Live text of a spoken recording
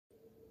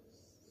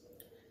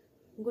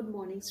Good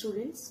morning,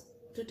 students.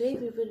 Today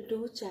we will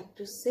do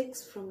chapter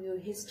 6 from your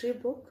history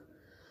book.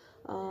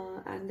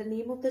 And the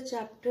name of the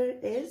chapter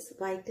is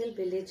Vital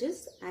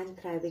Villages and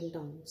Thriving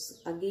Towns.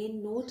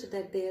 Again, note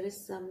that there is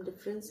some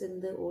difference in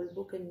the old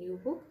book and new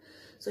book.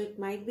 So it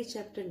might be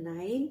chapter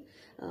 9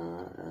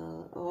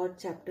 or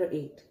chapter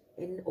 8.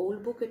 In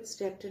old book it's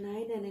chapter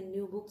 9 and in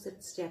new books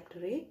it's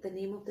chapter 8. The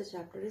name of the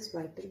chapter is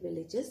Vital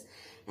Villages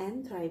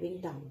and Thriving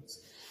Towns.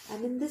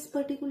 And in this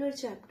particular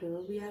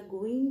chapter, we are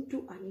going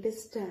to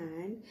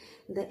understand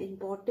the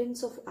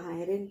importance of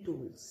iron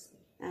tools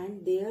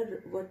and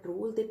what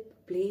role they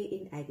play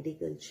in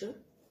agriculture,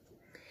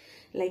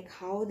 like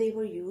how they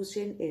were used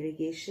in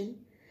irrigation.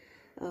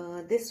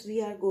 Then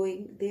we are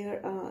going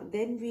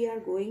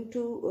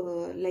to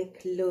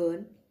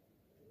learn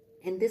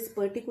in this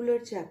particular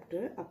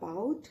chapter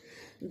about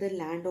the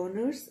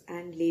landowners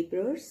and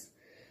laborers.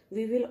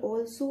 We will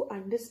also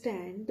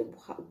understand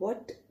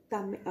what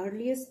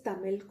earliest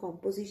Tamil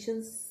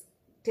compositions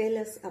tell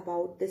us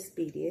about this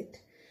period.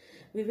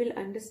 We will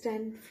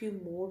understand few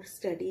more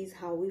studies,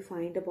 how we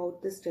find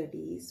about the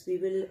studies. We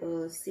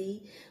will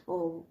see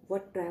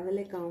what travel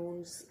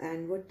accounts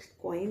and what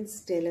coins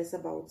tell us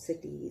about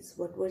cities,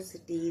 what were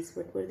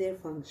their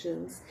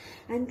functions,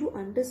 and to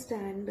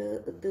understand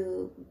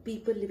the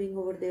people living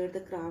over there, the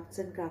crafts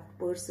and craft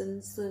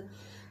persons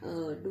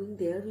doing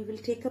there. We will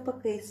take up a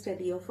case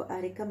study of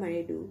Arika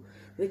Maidu,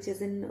 which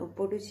is in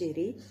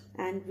Puducherry,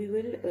 and we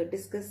will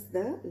discuss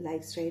the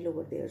lifestyle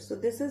over there. So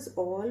this is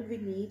all we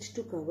need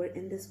to cover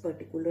in this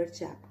particular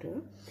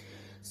chapter.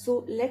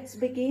 So let's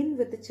begin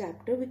with the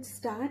chapter, which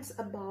starts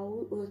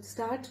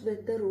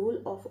with the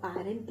role of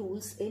iron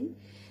tools in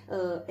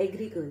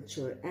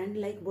agriculture, and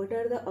like what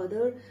are the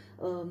other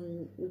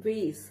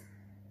ways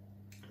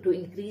to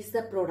increase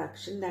the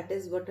production, that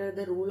is what are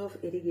the role of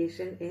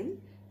irrigation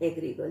in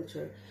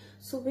agriculture.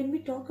 So when we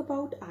talk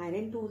about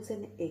iron tools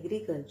in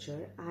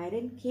agriculture,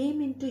 iron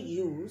came into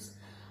use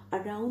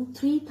around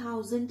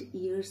 3000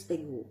 years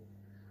ago.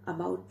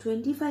 About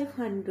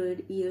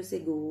 2500 years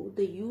ago,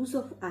 the use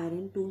of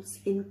iron tools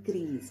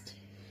increased.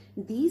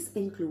 These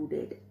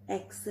included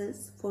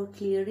axes for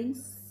clearing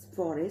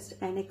forest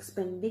and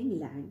expanding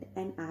land,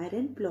 and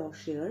iron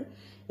plowshare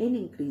in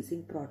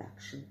increasing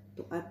production.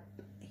 So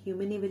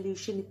human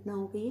evolution इतना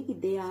हो गई है कि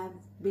they have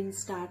been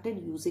started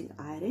using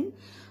iron,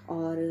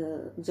 और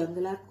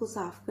जंगलात को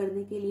साफ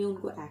करने के लिए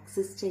उनको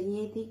एक्सेस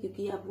चाहिए थी,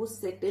 क्योंकि अब वो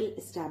सेटल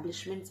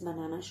एस्टैब्लिशमेंट्स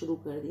बनाना शुरू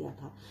कर दिया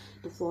था.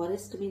 तो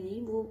फॉरेस्ट में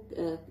नहीं, वो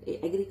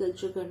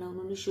एग्रीकल्चर करना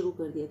उन्होंने शुरू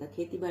कर दिया था,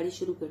 खेती बाड़ी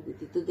शुरू कर दी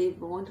थी. तो they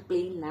want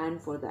plane land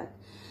for that,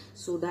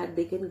 so that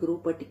they can grow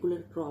particular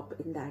crop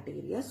in that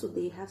area. So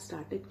they have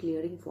started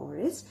clearing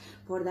forest.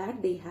 For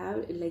that they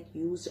have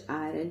used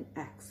iron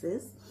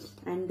axes,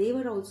 and they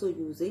were also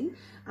using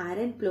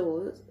iron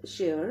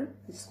plowshare,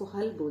 जिसको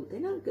हल बोलते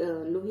हैं ना,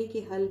 लोहे के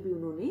हल भी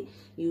उन्होंने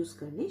यूज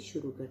करने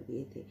शुरू कर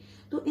दिए थे.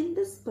 तो in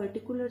this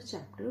particular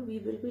chapter we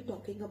will be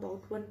talking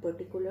about one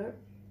particular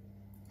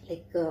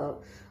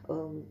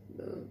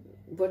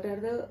what are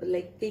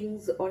the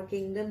kings और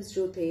kingdoms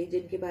जो थे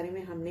जिनके बारे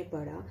में हमने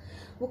पढ़ा.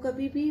 वो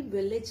कभी भी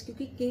विलेज,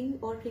 क्योंकि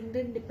किंग और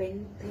किंगडम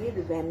डिपेंड थे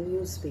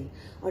रिवेन्यूज पे,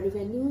 और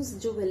रिवेन्यूज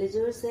जो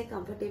विलेजर्स है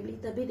कंफर्टेबली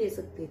तभी दे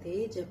सकते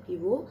थे जबकि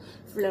वो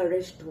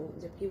फ्लरिश्ड हो,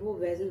 जबकि वो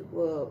वेल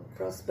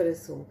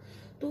प्रॉस्परस हो.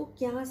 तो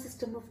क्या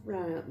सिस्टम ऑफ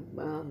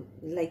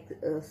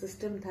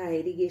सिस्टम था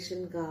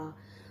इरिगेशन का.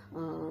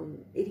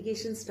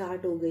 इरिगेशन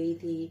स्टार्ट हो गई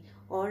थी,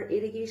 और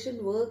irrigation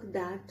work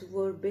that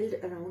were build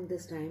around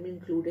this time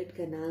included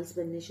canals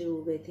बनने शुरू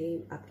हो गए थे,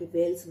 आपके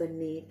वेल्स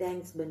बनने,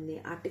 टैंक्स बनने,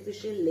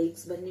 आर्टिफिशियल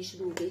लेक्स बननी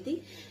शुरू हो गई थी,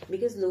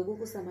 बिकॉज लोगों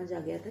को समझ आ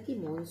गया था कि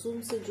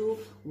मॉनसून से जो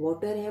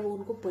वाटर है वो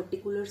उनको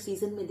पर्टिकुलर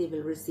सीजन में they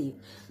will receive,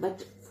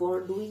 but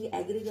for doing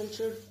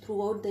agriculture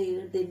through out the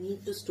year they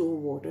need to store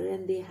water,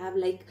 and they have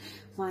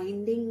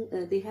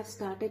they have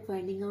started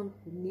finding out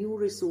new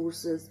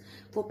resources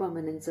for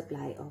permanent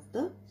supply of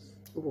the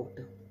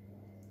water.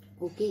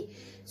 Okay,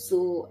 so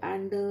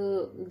and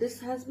this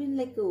has been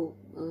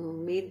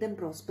made them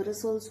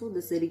prosperous also.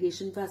 This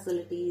irrigation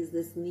facilities,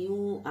 this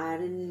new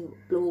iron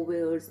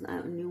plowers,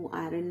 new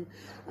iron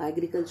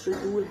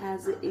agricultural tool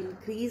has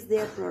increased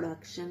their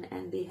production,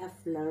 and they have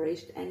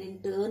flourished, and in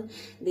turn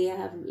they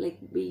have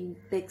been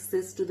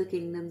access to the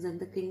kingdoms, and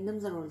the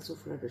kingdoms are also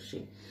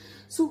flourishing.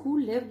 So who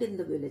lived in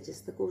the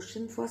villages?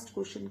 First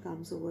question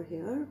comes over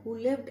here. Who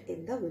lived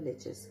in the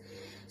villages?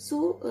 So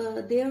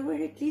there were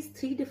at least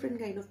 3 different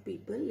kind of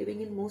people living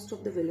in most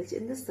of the village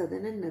in the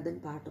southern and northern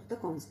part of the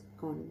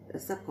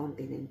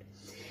subcontinent.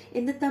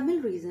 In the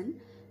Tamil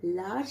region,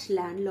 large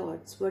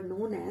landlords were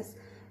known as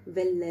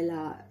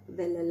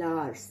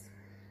Vellalars.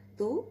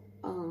 So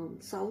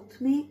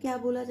south में क्या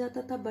बोला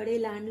जाता था बड़े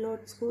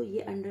landlords को,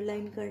 ये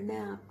underline करना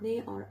है आपने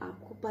और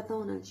आपको पता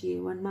होना चाहिए,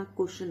 1 मार्क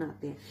क्वेश्चन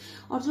आते हैं।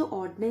 और जो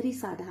ऑर्डिनरी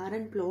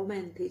साधारण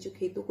प्लोमैन थे, जो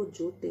खेतों को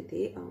जोतते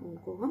थे,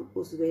 उनको हम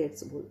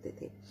उजवेयर्स बोलते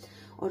थे।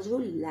 और जो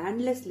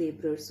लैंडलेस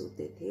लेबरर्स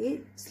होते थे,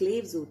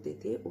 स्लेव्स होते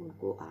थे,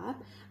 उनको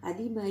आप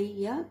अदिमाई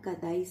या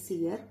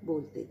कदाइसियर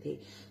बोलते थे।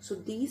 So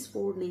these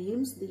 4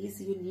 names, these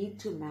you need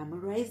to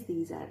memorise,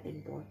 these are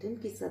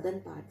important कि सदर्न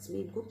पार्ट्स में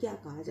इनको क्या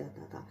कहा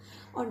जाता था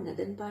और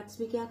नदर्न पार्ट्स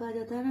में क्या कहा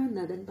जाता है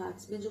ना। नदर्न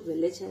पार्ट्स में जो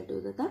विलेज हेड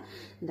होता था,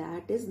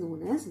 that is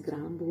known as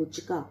gram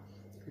भोजका,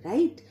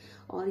 right.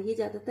 और ये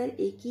ज्यादातर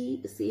एक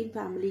ही सेम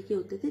फैमिली के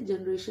होते थे,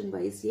 जनरेशन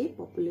वाइज ये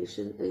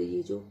पॉपुलेशन,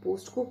 ये जो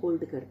पोस्ट को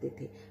होल्ड करते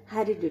थे,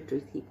 हेरिडिटरी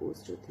थी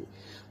पोस्ट जो थी।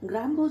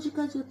 ग्राम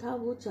भोजिका जो था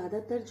वो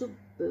ज्यादातर जो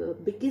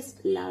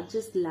बिगेस्ट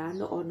लार्जेस्ट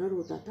लैंड ऑनर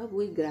होता था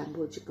वो एक ग्राम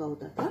भोजिका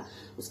होता था।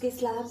 उसके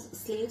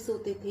स्लेव्स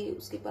होते थे,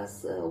 उसके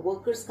पास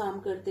वर्कर्स काम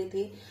करते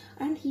थे,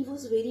 and he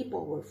was very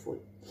powerful.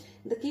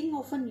 The king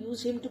often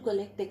used him to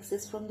collect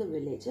taxes from the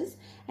villages,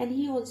 and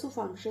he also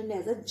functioned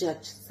as a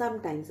judge,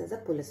 sometimes as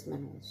a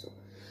policeman also.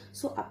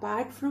 So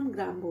apart from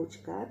Gram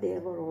Bhojka,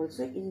 there were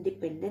also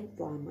independent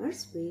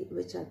farmers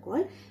which are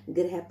called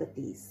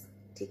Grihapatis.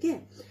 ठीक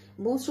है,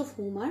 most of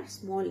whom are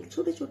small,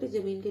 छोटे छोटे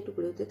जमीन के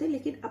टुकड़े होते थे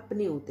लेकिन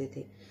अपने होते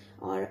थे।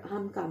 और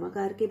हम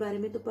कामाकार के बारे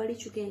में तो पढ़ ही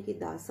चुके हैं कि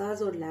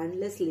दासाज और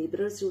लैंडलेस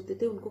लेबरर्स जो होते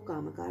थे उनको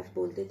कामाकार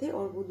बोलते थे,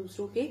 और वो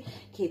दूसरों के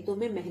खेतों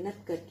में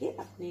मेहनत करके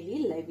अपने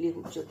लिए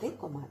लाइवलीहुड जो थे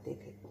कमाते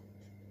थे,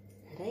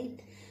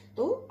 राइट।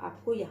 तो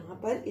आपको यहाँ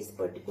पर इस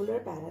पर्टिकुलर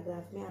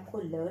पैराग्राफ में आपको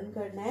लर्न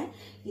करना है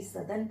कि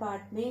सदर्न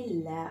पार्ट में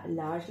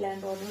लार्ज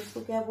लैंड ओनर्स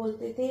को क्या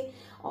बोलते थे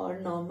और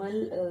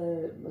नॉर्मल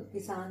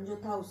किसान जो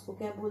था उसको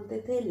क्या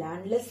बोलते थे,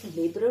 लैंडलेस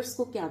लेबरर्स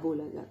को क्या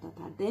बोला जाता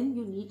था। Then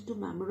you need to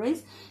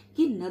memorise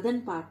कि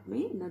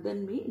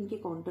नदर्न में इनके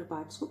काउंटर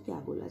पार्ट्स को क्या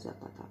बोला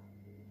जाता था,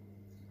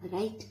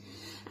 right.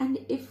 And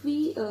if we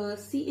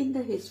see in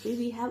the history,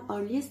 we have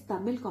earliest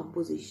Tamil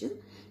composition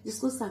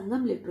जिसको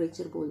संगम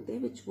लिटरेचर बोलते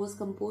हैं, which was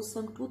composed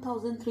some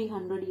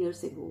 2300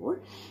 years ago.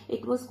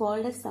 It was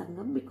called as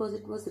Sangam because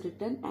it was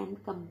written and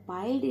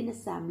compiled in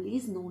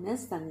assemblies known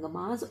as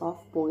Sangamas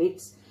of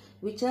poets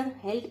which are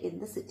held in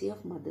the city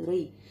of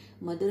Madurai.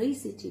 Madurai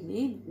city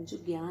में जो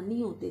ज्ञानी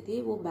होते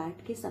थे वो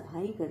बैठ के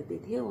सभाएं करते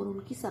थे, और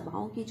उनकी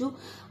सभाओं की जो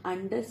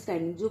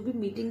अंडरस्टैंडिंग, जो भी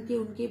मीटिंग के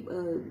उनके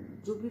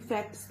जो भी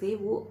फैक्ट्स थे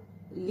वो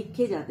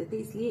लिखे जाते थे,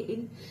 इसलिए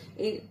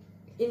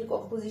इन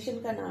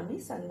कॉम्पोजिशन का नाम ही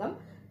संगम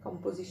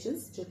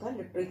कॉम्पोजिशंस जो था,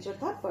 लिटरेचर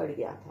था, पड़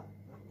गया था।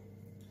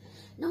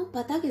 नाउ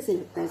पता कैसे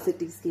लगता है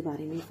सिटीज के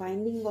बारे में?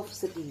 Finding of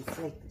cities,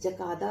 like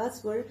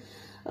जकादास were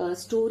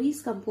stories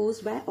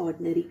composed by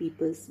ordinary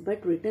peoples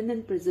but written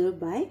and preserved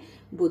by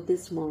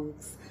Buddhist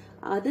monks.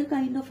 Other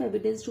kind of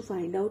evidence to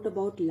find out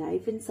about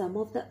life in some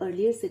of the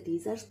earlier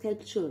cities are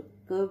sculpture,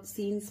 curved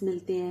scenes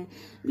मिलते हैं.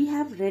 We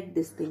have read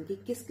this thing कि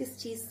किस किस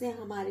चीज से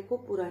हमारे को,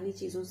 पुरानी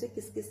चीजों से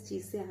किस किस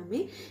चीज से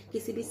हमें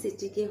किसी भी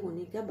सिटी के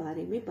होने के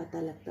बारे में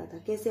पता लगता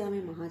था। कैसे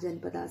हमें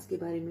महाजनपदास के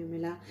बारे में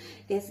मिला,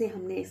 कैसे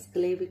हमने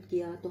एक्सक्लेविट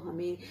किया तो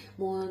हमें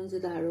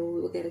मोहनजोदाड़ो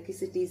वगैरह की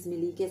सिटीज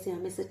मिली, कैसे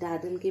हमें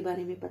सिटाडल के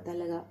बारे में पता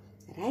लगा,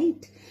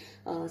 राइट।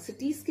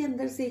 सिटीज के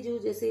अंदर से जो,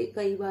 जैसे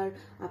कई बार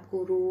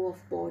आपको रो ऑफ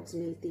पॉट्स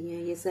मिलती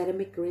हैं या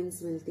सेरेमिक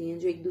रिंग्स मिलती हैं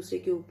जो एक दूसरे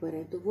के ऊपर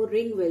है, तो वो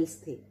रिंग वेल्स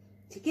थे,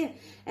 ठीक है।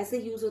 ऐसे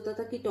यूज होता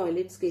था कि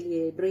टॉयलेट्स के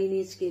लिए,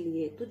 ड्रेनेज के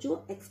लिए। तो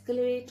जो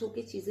एक्सक्लेवेट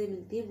होके चीजें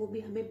मिलती हैं वो भी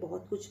हमें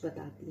बहुत कुछ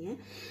बताती हैं।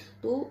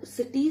 तो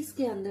सिटीज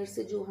के अंदर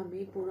से जो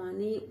हमें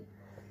पुरानी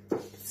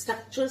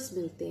स्ट्रक्चर्स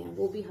मिलते हैं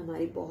वो भी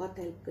हमारी बहुत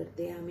हेल्प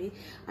करते हैं हमें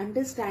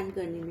अंडरस्टैंड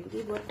करने में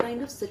कि what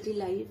kind of city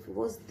life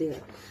was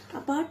there.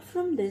 Apart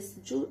from this,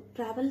 जो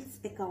ट्रैवल्स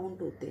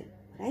अकाउंट होते हैं,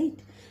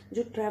 राइट,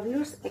 जो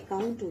ट्रैवलर्स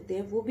अकाउंट होते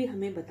हैं वो भी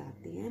हमें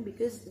बताते हैं,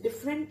 बिकॉज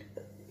डिफरेंट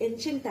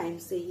एंशिएंट टाइम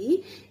से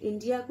ही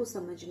इंडिया को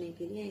समझने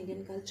के लिए,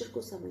 इंडियन कल्चर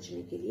को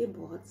समझने के लिए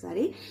बहुत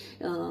सारे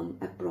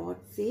अब्रॉड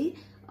से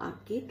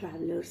आपके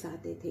ट्रैवलर्स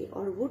आते थे,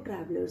 और वो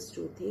ट्रैवलर्स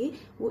जो थे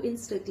वो इन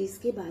सिटीज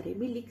के बारे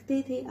में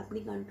लिखते थे, अपनी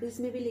कंट्रीज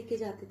में भी लिखे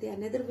जाते थे।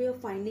 Another way of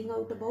finding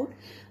out about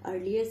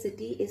earlier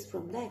city is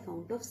from the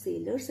account of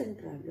sellers and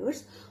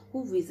travellers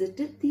who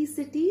visited these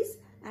cities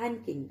and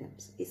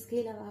kingdoms.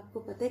 इसके अलावा आपको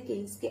पता है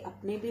किंग्स के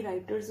अपने भी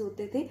राइटर्स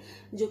होते थे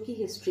जो कि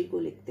हिस्ट्री को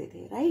लिखते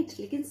थे, राइट।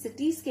 लेकिन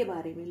सिटीज के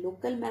बारे में,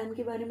 लोकल मैन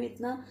के बारे में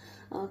इतना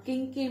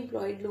किंग के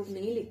एम्प्लॉयड लोग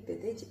नहीं लिखते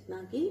थे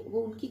जितना कि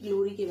वो उनकी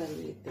ग्लोरी के बारे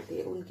में लिखते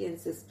थे, उनके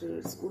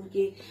एंसेस्टर्स,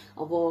 उनके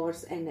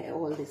Wars and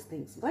all this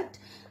things. But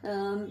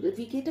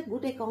we get a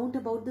good account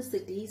about the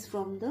cities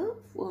from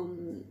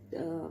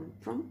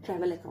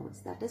travel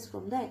accounts, that is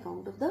from the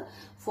account of the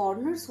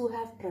foreigners who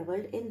have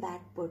travelled in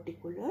that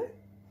particular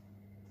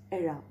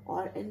era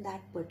or in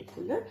that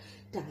particular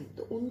time।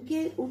 तो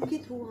उनके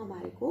through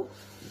हमारे को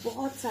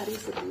बहुत सारी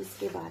cities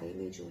के बारे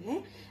में जो है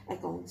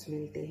अकाउंट्स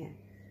मिलते हैं।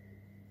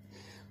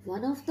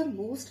 One of the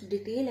most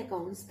detailed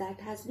accounts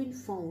that has been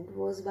found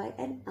was by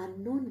an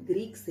unknown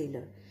Greek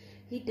sailor.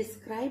 He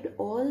described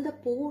all the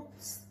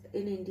ports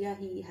in India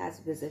he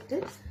has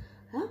visited,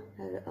 हाँ,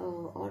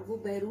 और वो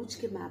बैरूच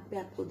के मैप पे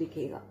आपको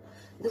दिखेगा.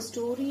 द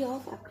स्टोरी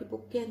ऑफ, आपकी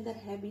बुक के अंदर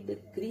है भी the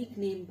Greek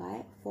name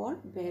by for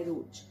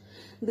बैरूच.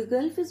 The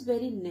gulf is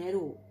very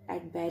narrow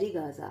eight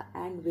बैरीगाजा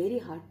and very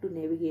hard to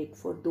navigate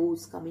for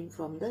those coming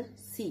from the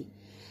C.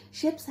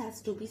 Ships has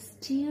to be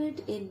steered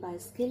in by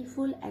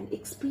skillful and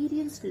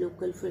experienced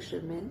local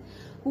fishermen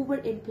who were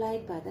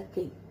employed by the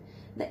king.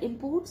 The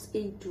imports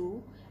into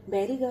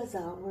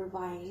Berrigaza were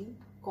wine,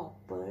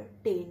 copper,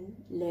 tin,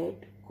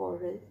 lead,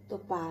 coral,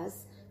 topaz,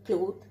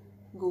 cloth,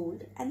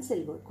 gold, and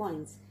silver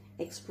coins.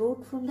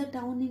 Export from the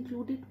town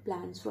included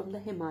plants from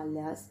the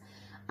Himalayas,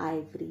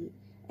 ivory,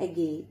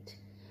 agate,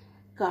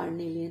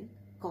 carnelian,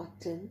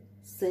 cotton,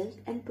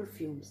 silk, and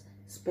perfumes.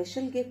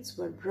 Special gifts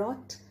were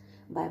brought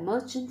by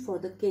merchant for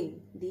the king.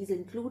 These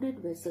included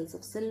vessels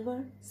of silver,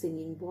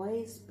 singing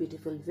boys,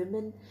 beautiful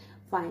women,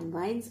 fine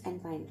wines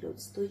and fine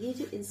clothes. तो ये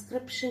जो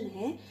inscription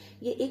है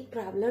ये एक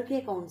traveller के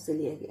account से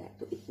लिया गया है.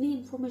 तो इतनी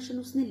इन्फॉर्मेशन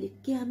उसने लिख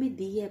के हमें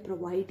दी है,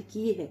 प्रोवाइड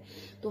की है.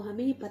 तो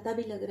हमें ये पता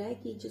भी लग रहा है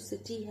कि जो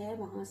सिटी है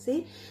वहां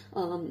से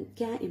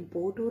क्या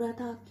इंपोर्ट हो रहा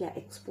था, क्या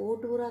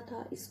एक्सपोर्ट हो रहा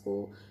था, इसको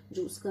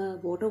जो उसका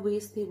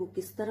वाटरवेज थे वो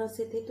किस तरह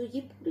से थे. तो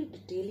ये पूरी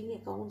डिटेलिंग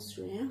अकाउंट्स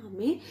जो हैं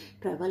हमें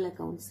ट्रैवल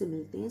अकाउंट से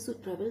मिलते हैं. सो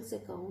travels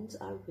accounts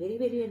are very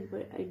very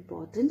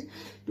important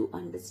to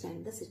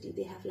understand the city.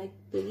 They have like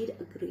played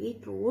a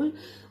great role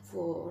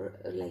for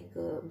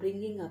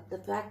bringing up the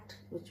fact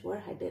which were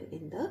hidden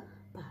in the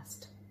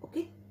past.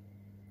 Okay,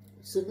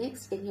 so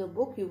next in your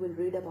book you will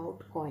read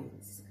about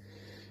coins.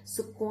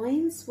 So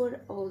coins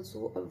were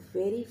also a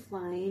very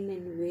fine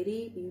and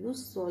very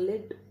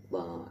solid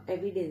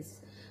evidence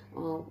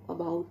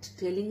about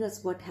telling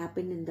us what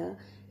happened in the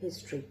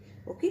history.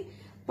 Okay,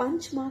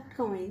 punch marked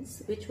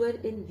coins which were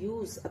in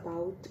use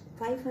about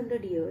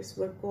 500 years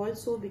were called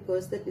so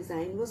because the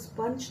design was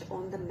punched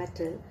on the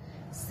metal,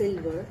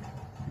 silver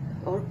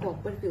और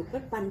copper के ऊपर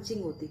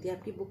punching होती थी.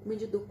 आपकी book में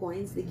जो 2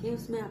 coins दिखे हैं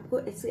उसमें आपको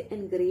ऐसे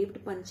एनग्रेव्ड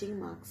पंचिंग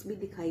मार्क्स भी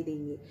दिखाई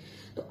देंगे.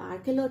 तो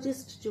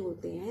आर्कियोलॉजिस्ट जो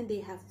होते हैं they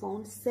have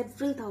found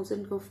several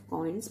thousand of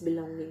coins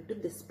belonging to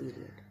this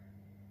period.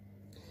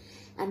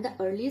 And the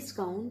earliest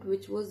count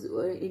which was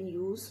in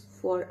use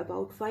for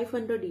about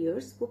 500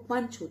 years वो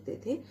पंच होते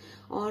थे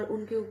और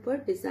उनके ऊपर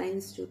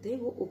डिजाइन्स जो थे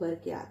वो उभर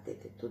के आते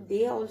थे. तो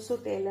they also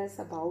tell us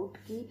about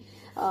कि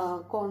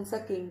कौन सा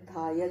किंग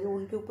था या जो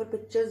उनके ऊपर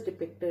पिक्चर्स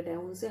डिपिक्टेड है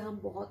उनसे हम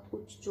बहुत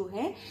कुछ जो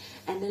है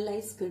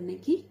एनालाइज करने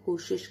की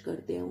कोशिश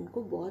करते हैं.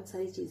 उनको बहुत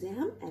सारी चीजें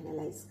हम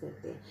एनालाइज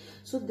करते हैं.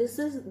 सो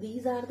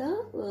these are the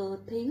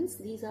things,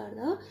 these are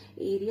the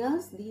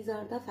areas, these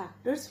are the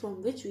factors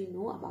from which we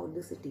know about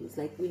the cities.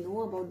 Like we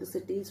know about the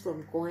cities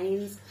from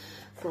coins,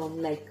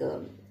 from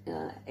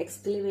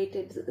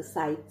excavated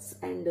sites,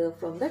 and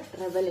from the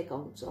travel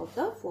accounts of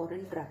the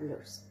foreign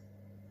travelers.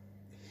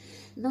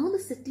 Now the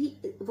city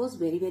was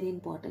very very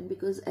important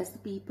because as the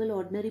people,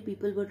 ordinary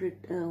people were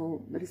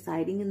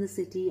residing in the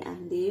city,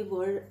 and they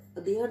are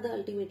the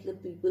ultimately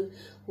people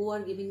who are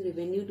giving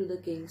revenue to the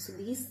king. So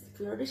these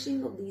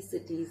flourishing of these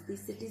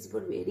cities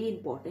were very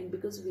important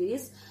because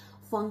various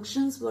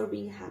functions were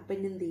being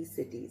happened in these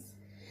cities.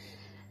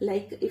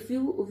 Like if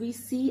we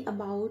see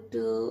about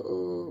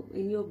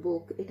in your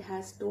book, it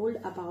has told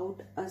about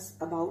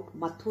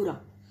Mathura,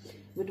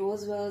 which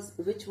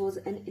was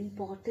an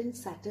important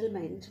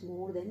settlement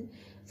more than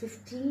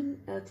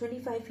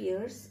 25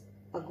 years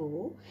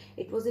ago.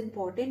 It was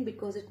important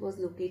because it was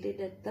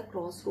located at the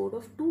crossroad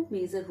of 2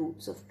 major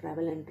routes of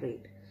travel and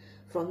trade,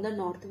 from the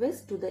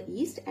northwest to the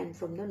east and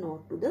from the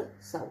north to the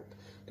south.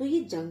 तो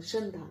ये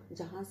junction था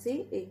जहां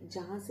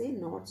से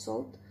north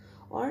south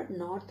और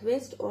north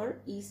west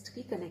और east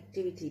की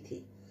connectivity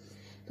थी.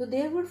 तो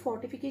there were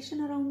fortification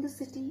around the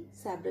city,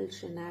 several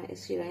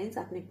shrines.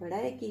 आपने पढ़ा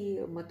है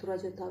कि मथुरा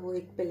जो था वो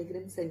एक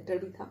पिलग्रिम सेंटर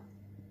भी था.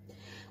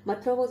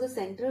 Mathura was a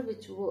centre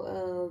which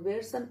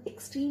where some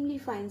extremely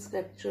fine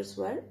sculptures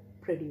were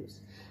produced.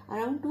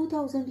 Around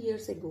 2000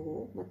 years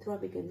ago, Mathura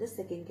became the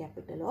second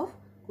capital of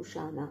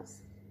Kushanas,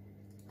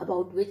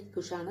 about which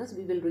Kushanas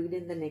we will read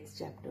in the next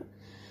chapter.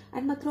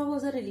 And Mathura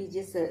was a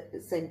religious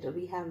center.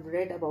 We have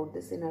read about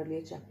this in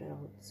earlier chapter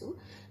also,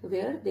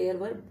 where there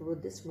were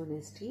Buddhist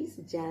monasteries.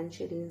 Jain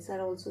shrines are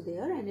also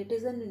there, and it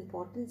is an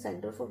important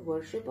center for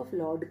worship of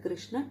Lord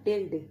Krishna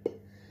till date.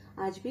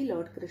 आज भी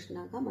Lord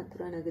Krishna का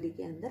मथुरा नगरी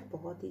के अंदर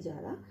बहुत ही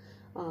ज्यादा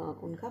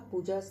उनका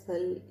पूजा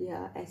स्थल या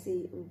ऐसी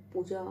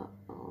पूजा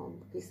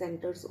के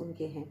सेंटर्स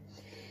उनके हैं.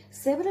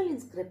 Several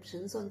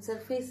inscriptions on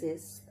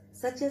surfaces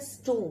such as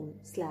stone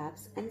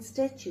slabs and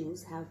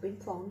statues have been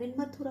found in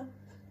Mathura.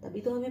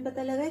 तभी तो हमें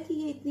पता लगा कि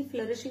ये इतनी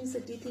फ्लरिशिंग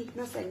सिटी थी,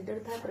 इतना सेंटर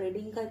था,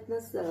 ट्रेडिंग का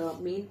इतना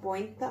मेन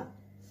पॉइंट था.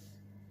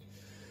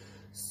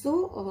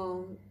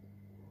 सो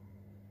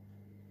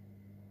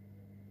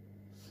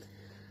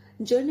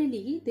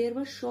generally there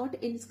were short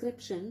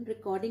inscription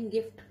recording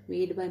gift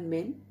made by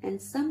men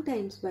and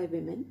sometimes by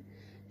women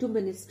to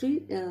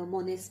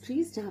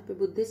monasteries जहाँ पे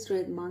बुद्धिस्ट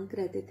monk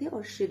रहते थे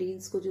और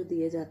shrines को जो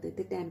दिए जाते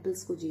थे,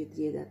 temples को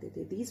दिए जाते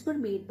थे. These were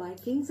made by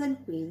kings and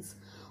queens,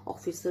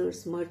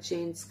 officers,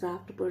 merchants,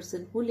 craft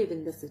person who live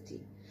in the city.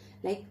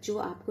 Like जो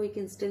आपको एक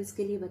इंस्टेंस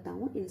के लिए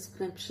बताऊं,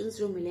 इंस्क्रिप्शंस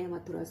जो मिले हैं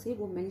मथुरा से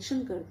वो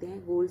मेंशन करते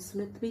हैं गोल्ड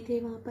स्मिथ भी थे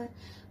वहां पर,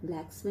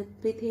 ब्लैक स्मिथ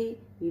भी थे,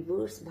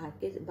 viewers,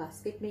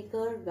 basket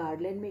maker,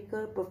 garland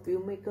maker,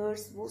 perfume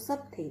makers, वो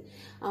सब थे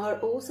और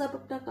वो सब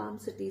अपना काम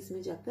सिटीज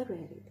में जाकर रह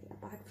रहे थे.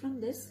 Apart from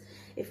this,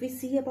 if we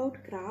see about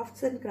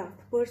crafts and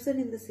craft person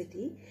in the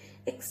city,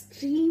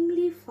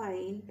 extremely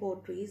fine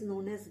potteries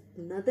known as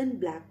northern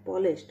black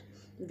polished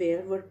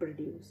ware were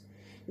produced.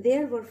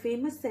 There were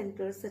famous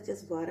centers such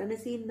as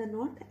Varanasi in the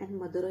north and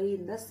Madurai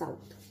in the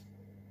south.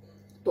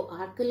 तो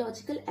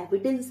archaeological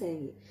evidence है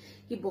ये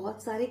कि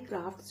बहुत सारे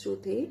crafts जो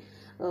थे,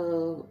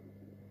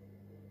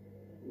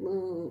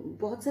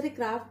 बहुत सारे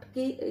क्राफ्ट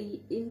के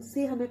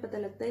इनसे हमें पता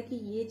लगता है कि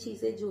ये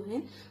चीजें जो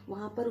हैं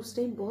वहां पर उस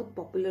टाइम बहुत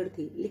पॉपुलर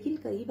थी. लेकिन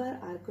कई बार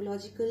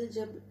आर्कोलॉजिकल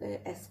जब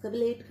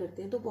एस्केलेट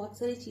करते हैं तो बहुत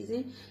सारी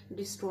चीजें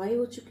डिस्ट्रॉय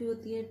हो चुकी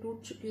होती हैं,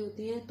 टूट चुकी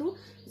होती हैं. तो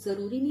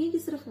जरूरी नहीं है कि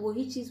सिर्फ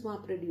वही चीज वहां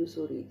प्रोड्यूस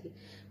हो रही थी.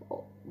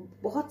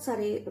 बहुत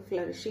सारे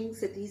फ्लरिशिंग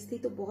सिटीज थी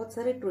तो बहुत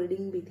सारे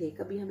ट्रेडिंग भी थे.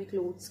 कभी हमें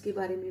क्लोथ्स के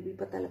बारे में भी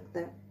पता लगता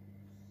है,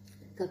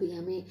 कभी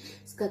हमें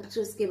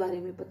स्कल्पचर्स के बारे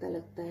में पता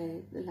लगता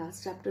है.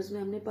 लास्ट चैप्टर्स में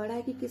हमने पढ़ा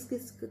है कि किस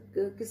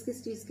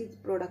किस चीज की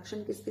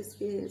प्रोडक्शन किस किस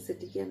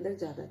सिटी के अंदर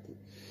ज्यादा थी.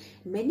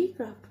 Many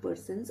craft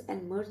persons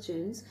and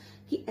merchants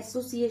की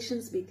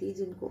एसोसिएशंस भी थी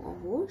जिनको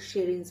वो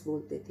शेरिंग्स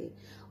बोलते थे.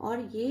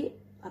 और ये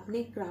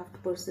अपने क्राफ्ट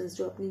पर्सन्स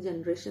जो अपनी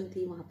जनरेशन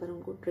थी वहां पर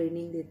उनको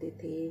ट्रेनिंग देते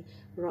थे,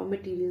 रॉ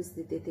मटेरियल्स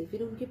देते थे,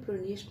 फिर उनके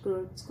फिनिश्ड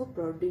प्रोडक्ट्स को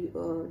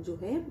जो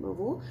है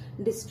वो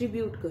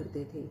डिस्ट्रीब्यूट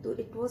करते थे. तो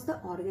इट वाज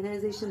द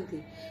ऑर्गेनाइजेशन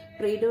थी,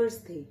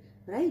 ट्रेडर्स थे,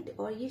 राइट.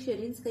 और ये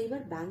शेयरिंग्स कई बार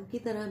बैंक की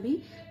तरह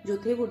भी जो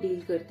थे वो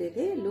डील करते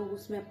थे. लोग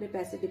उसमें अपने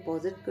पैसे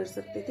डिपॉजिट कर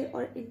सकते थे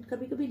और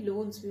कभी कभी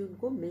लोन्स भी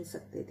उनको मिल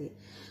सकते थे.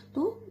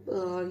 तो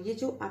ये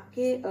जो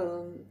आपके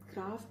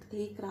क्राफ्ट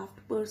थे, क्राफ्ट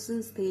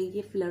पर्सन्स थे,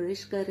 ये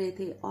फ्लरिश कर रहे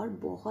थे और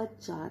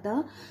बहुत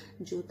ज्यादा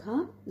जो था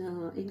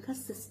इनका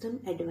सिस्टम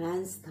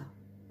एडवांस था.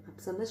 आप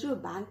समझ रहे हो,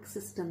 बैंक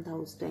सिस्टम था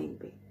उस टाइम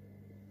पे.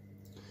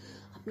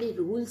 अपने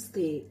रूल्स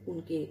थे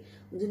उनके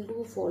जिनको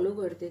वो फॉलो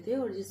करते थे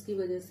और जिसकी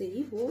वजह से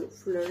ही वो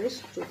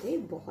फ्लरिश जो थे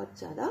बहुत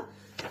ज्यादा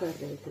कर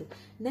रहे थे.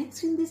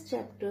 Next in this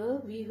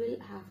chapter we will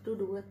have to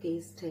do a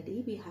case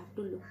study. We have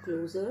to look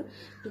closer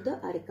to the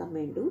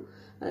अरिकामेंडू,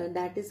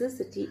 that is a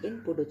city in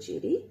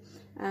Puducherry.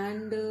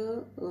 And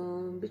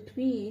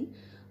between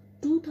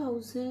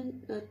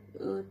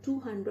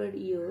 2200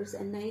 years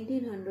and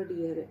 1900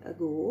 years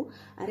ago,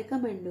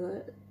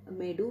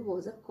 Arikamedu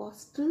was a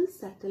coastal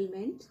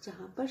settlement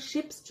जहां पर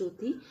ships जो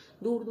थी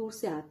दूर दूर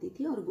से आती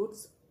थी और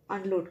गुड्स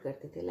अनलोड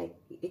करते थे.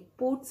 लाइक एक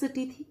पोर्ट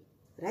सिटी थी,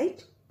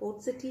 राइट.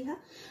 पोर्ट सिटी है.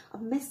 A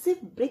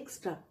massive brick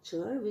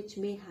structure which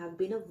may have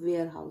been a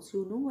warehouse.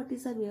 You know what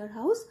is a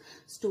warehouse?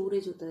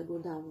 Storage होता है,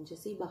 गोदाम.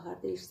 जैसे ही बाहर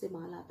देश से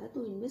माल आता है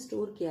तो इनमें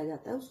स्टोर किया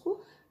जाता है उसको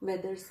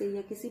वेदर से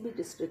या किसी भी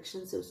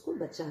डिस्ट्रिक्शन से उसको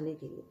बचाने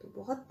के लिए. तो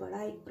बहुत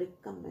बड़ा एक ब्रिक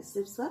का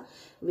मैसिव सा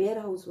वेयर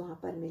हाउस वहां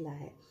पर मिला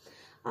है.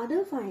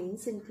 Other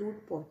finds include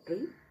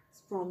pottery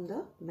from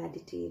the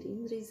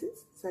Mediterranean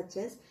regions such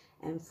as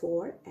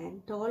एम्फोर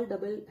and tall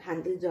double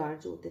handle jar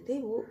जो होते थे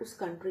वो उस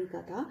कंट्री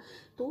का था.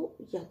 तो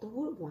या तो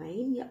वो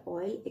वाइन या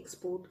ऑयल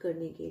एक्सपोर्ट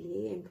करने के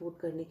लिए, इंपोर्ट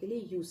करने के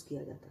लिए यूज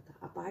किया जाता था.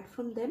 Apart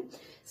from them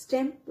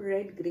stamp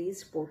red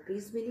graze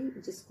पोटरीज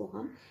मिली जिसको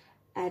हम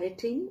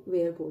एरेटिन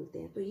वेयर बोलते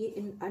हैं. तो ये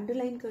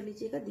अंडरलाइन कर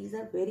लीजिएगा, these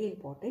are very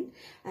important.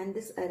 And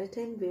this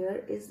एरेटिन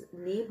where is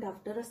named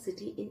after a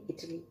city in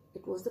Italy.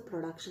 It was the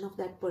production of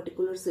that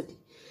particular city.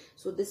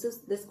 So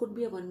this could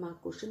be a 1 mark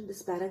question. This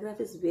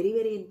paragraph is very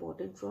very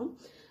important from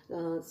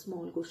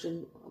small question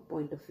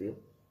point of view.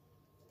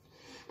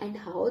 And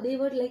how they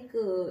were like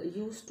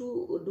used to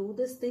do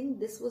this thing,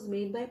 this was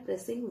made by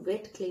pressing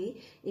wet clay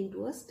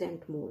into a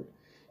stamped mold.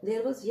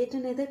 There was yet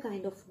another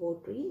kind of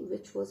pottery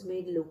which was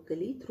made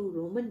locally through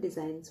Roman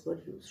designs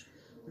were used.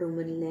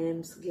 Roman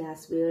lamps,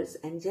 glasswares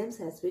and gems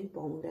has been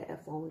found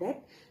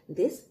at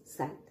this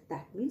site.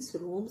 That means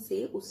रोम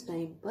से उस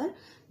time पर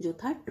जो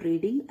था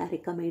trading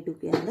Arikamedu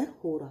के अंदर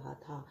हो रहा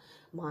था,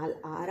 माल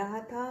आ रहा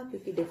था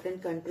क्योंकि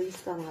डिफरेंट कंट्रीज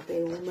का वहाँ पे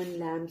रोमन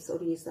लैम्प्स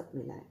और ये सब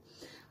मिला है.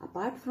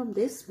 Apart from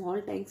this, small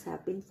tanks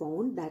have been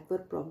found that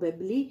were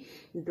probably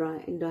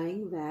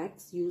dyeing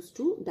vats used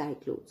to dye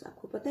clothes.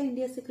 आपको पता है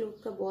इंडिया से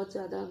क्लोथ का बहुत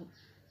ज्यादा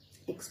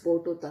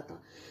एक्सपोर्ट होता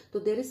था. तो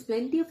there is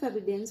plenty of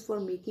evidence for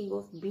making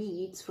of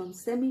beads from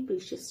semi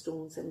precious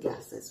stones and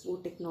glasses. वो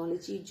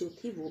टेक्नोलॉजी जो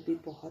थी वो भी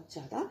बहुत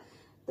ज्यादा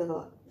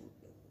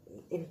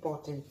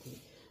इम्पॉर्टेंट थी.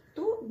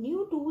 तो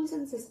new tools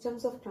and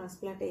systems of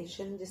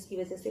transplantation जिसकी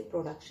वजह से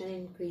प्रोडक्शन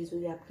इंक्रीज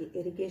हुई, आपकी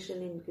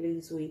इरिगेशन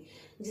इंक्रीज हुई,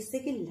 जिससे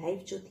कि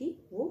लाइफ जो थी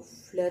वो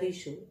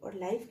फ्लरिश हुई. और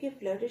लाइफ के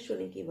फ्लरिश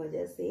होने की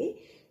वजह से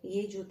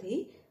ये जो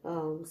थी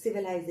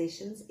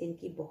सिविलाइजेशंस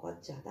इनकी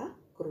बहुत ज्यादा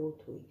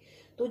ग्रोथ हुई.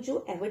 तो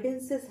जो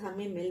एविडेंसेस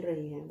हमें मिल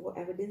रहे हैं वो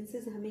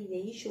एविडेंसेस हमें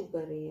यही शो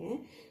कर रहे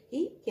हैं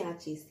कि क्या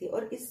चीज थी.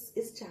 और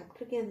इस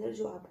चैप्टर के अंदर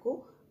जो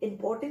आपको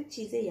इंपॉर्टेंट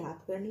चीजें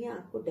याद करनी है,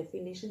 आपको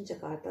डेफिनेशन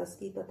जकार्तास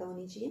की पता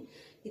होनी चाहिए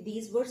कि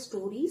these were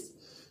stories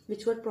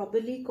which were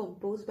probably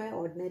composed by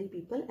ordinary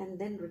people and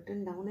then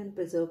written down and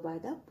preserved by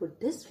the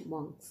Buddhist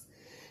monks.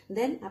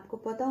 Then आपको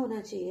पता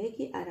होना चाहिए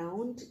कि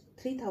around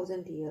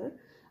 3000 year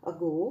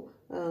ago,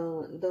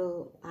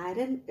 the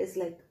iron is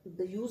like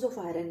the use of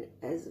iron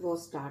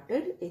was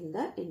started in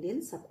the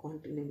Indian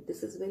subcontinent.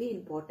 This is very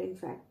important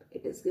fact.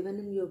 It is given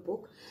in your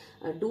book.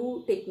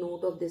 Do take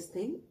note of this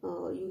thing.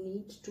 You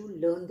need to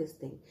learn this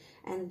thing.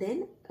 And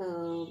then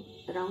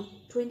around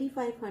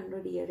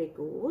 2500 years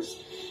ago,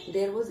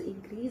 there was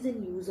increase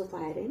in use of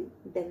iron.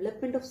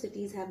 Development of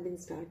cities have been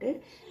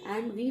started,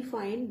 and we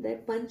find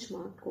that punch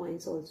marked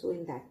coins also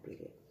in that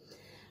period.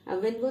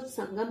 When was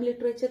Sangam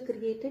literature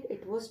created?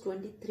 It was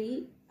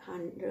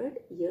 2300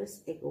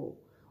 years ago.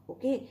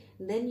 Okay,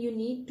 then you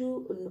need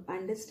to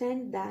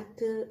understand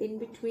that in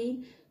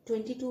between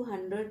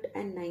 2200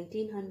 and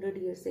 1900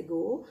 years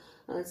ago,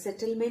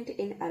 settlement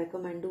in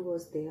Arakamandu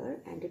was there,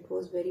 and it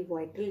was very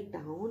vital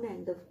town,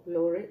 and the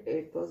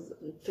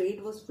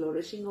trade was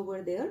flourishing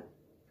over there,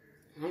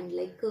 and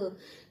like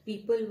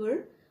people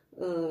were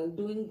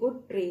doing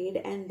good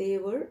trade, and they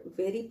were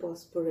very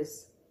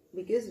prosperous,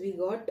 because we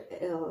got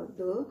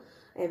the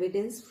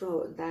evidence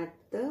from that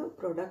the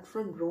product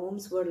from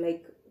Rome's were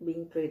like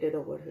being traded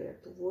over here.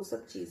 तो वो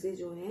सब चीज़ें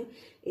जो हैं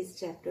इस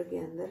chapter के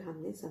अंदर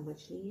हमने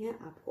समझनी है,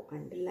 आपको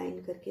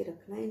अंडरलाइन करके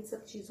रखना है इन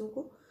सब चीज़ों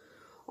को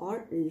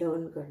और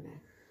लर्न करना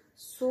है.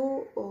 So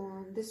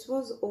this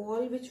was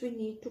all which we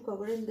need to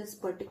cover in this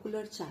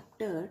particular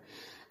chapter,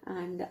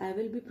 and I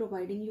will be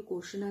providing you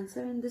question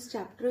answer, and this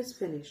chapter is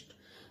finished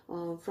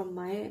from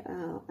my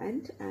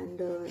end, and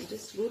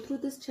just go through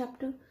this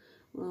chapter.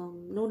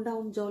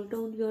 Jot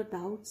down your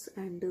doubts,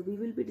 and we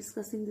will be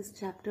discussing this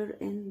chapter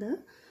in the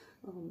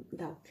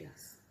doubt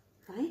class.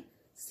 Bye.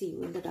 See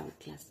you in the doubt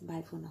class.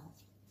 Bye for now.